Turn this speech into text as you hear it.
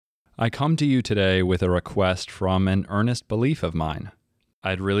I come to you today with a request from an earnest belief of mine.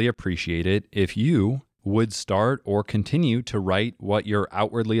 I'd really appreciate it if you would start or continue to write what you're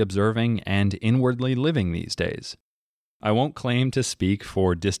outwardly observing and inwardly living these days. I won't claim to speak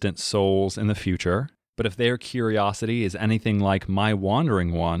for distant souls in the future, but if their curiosity is anything like my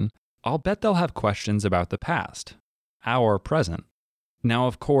wandering one, I'll bet they'll have questions about the past, our present. Now,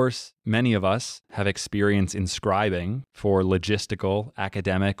 of course, many of us have experience in scribing for logistical,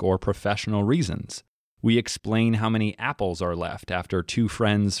 academic, or professional reasons. We explain how many apples are left after two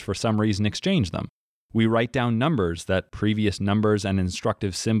friends for some reason exchange them. We write down numbers that previous numbers and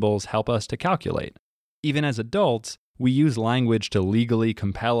instructive symbols help us to calculate. Even as adults, we use language to legally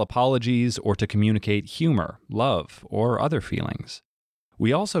compel apologies or to communicate humor, love, or other feelings.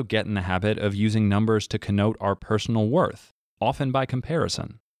 We also get in the habit of using numbers to connote our personal worth, often by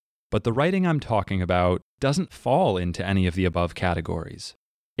comparison. But the writing I'm talking about doesn't fall into any of the above categories.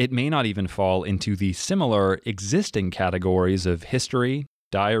 It may not even fall into the similar existing categories of history,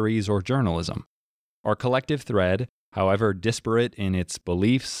 diaries, or journalism. Our collective thread, however disparate in its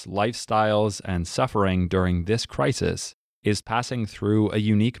beliefs, lifestyles, and suffering during this crisis, is passing through a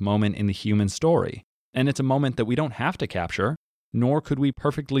unique moment in the human story, and it's a moment that we don't have to capture, nor could we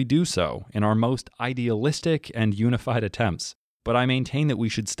perfectly do so in our most idealistic and unified attempts, but I maintain that we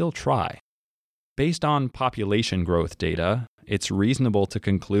should still try. Based on population growth data, it's reasonable to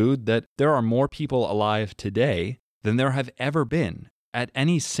conclude that there are more people alive today than there have ever been at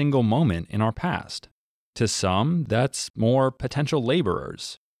any single moment in our past. To some, that's more potential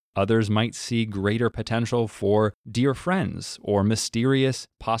laborers. Others might see greater potential for dear friends or mysterious,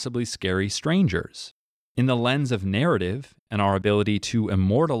 possibly scary strangers. In the lens of narrative and our ability to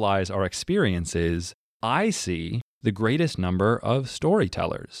immortalize our experiences, I see the greatest number of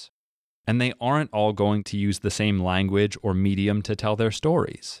storytellers. And they aren't all going to use the same language or medium to tell their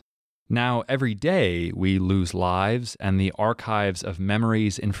stories. Now, every day we lose lives and the archives of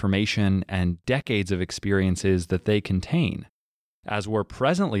memories, information, and decades of experiences that they contain. As we're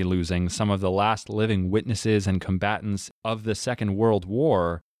presently losing some of the last living witnesses and combatants of the Second World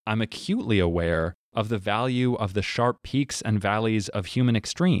War, I'm acutely aware of the value of the sharp peaks and valleys of human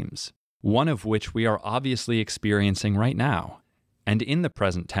extremes, one of which we are obviously experiencing right now. And in the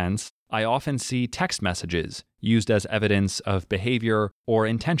present tense, I often see text messages used as evidence of behavior or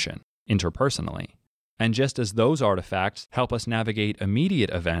intention, interpersonally. And just as those artifacts help us navigate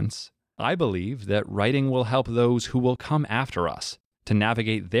immediate events, I believe that writing will help those who will come after us to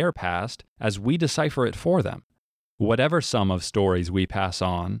navigate their past as we decipher it for them. Whatever sum of stories we pass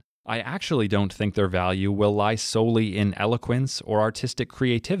on, I actually don't think their value will lie solely in eloquence or artistic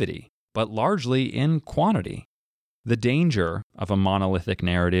creativity, but largely in quantity. The danger of a monolithic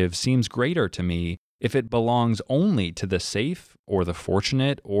narrative seems greater to me if it belongs only to the safe or the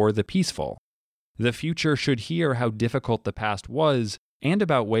fortunate or the peaceful. The future should hear how difficult the past was and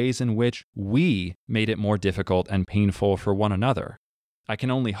about ways in which we made it more difficult and painful for one another. I can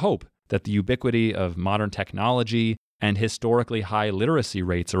only hope that the ubiquity of modern technology and historically high literacy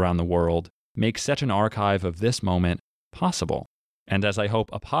rates around the world make such an archive of this moment possible. And as I hope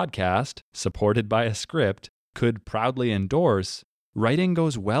a podcast, supported by a script, could proudly endorse, writing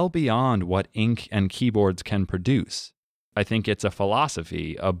goes well beyond what ink and keyboards can produce. I think it's a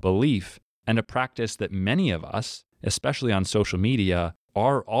philosophy, a belief, and a practice that many of us, especially on social media,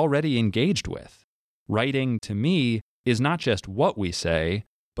 are already engaged with. Writing, to me, is not just what we say,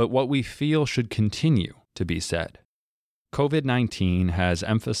 but what we feel should continue to be said. COVID-19 has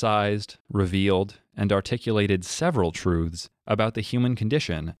emphasized, revealed, and articulated several truths about the human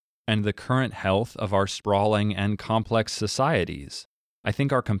condition and the current health of our sprawling and complex societies. I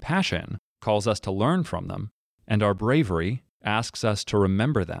think our compassion calls us to learn from them, and our bravery asks us to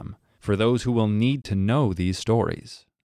remember them for those who will need to know these stories.